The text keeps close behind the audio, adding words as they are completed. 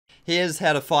Here's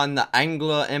how to find the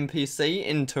Angler NPC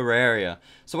in Terraria.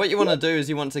 So what you want to do is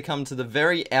you want to come to the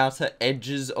very outer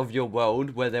edges of your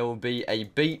world where there will be a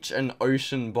beach and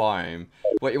ocean biome.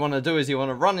 What you want to do is you want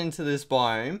to run into this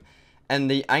biome, and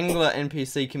the Angler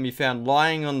NPC can be found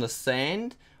lying on the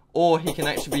sand, or he can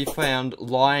actually be found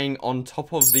lying on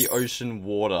top of the ocean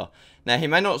water. Now he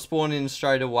may not spawn in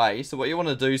straight away, so what you want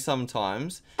to do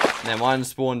sometimes, now mine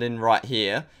spawned in right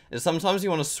here, is sometimes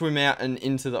you want to swim out and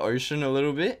into the ocean a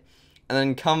little bit, and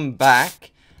then come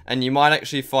back, and you might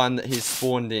actually find that he's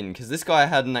spawned in, because this guy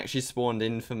hadn't actually spawned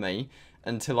in for me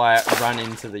until I ran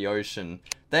into the ocean.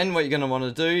 Then what you're going to want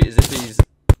to do is if he's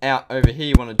out over here,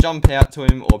 you want to jump out to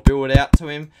him or build out to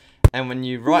him, and when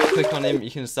you right click on him,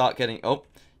 you can start getting,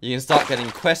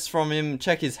 quests from him,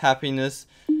 check his happiness,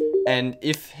 and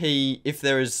if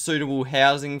there is suitable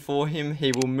housing for him,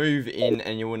 he will move in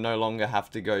and you will no longer have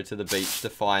to go to the beach to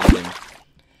find him.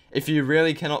 If you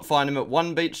really cannot find him at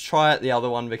one beach, try at the other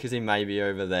one because he may be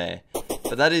over there.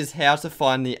 But that is how to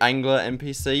find the Angler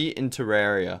NPC in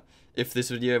Terraria. If this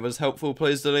video was helpful,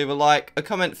 please do leave a like, a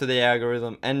comment for the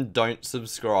algorithm, and don't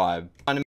subscribe.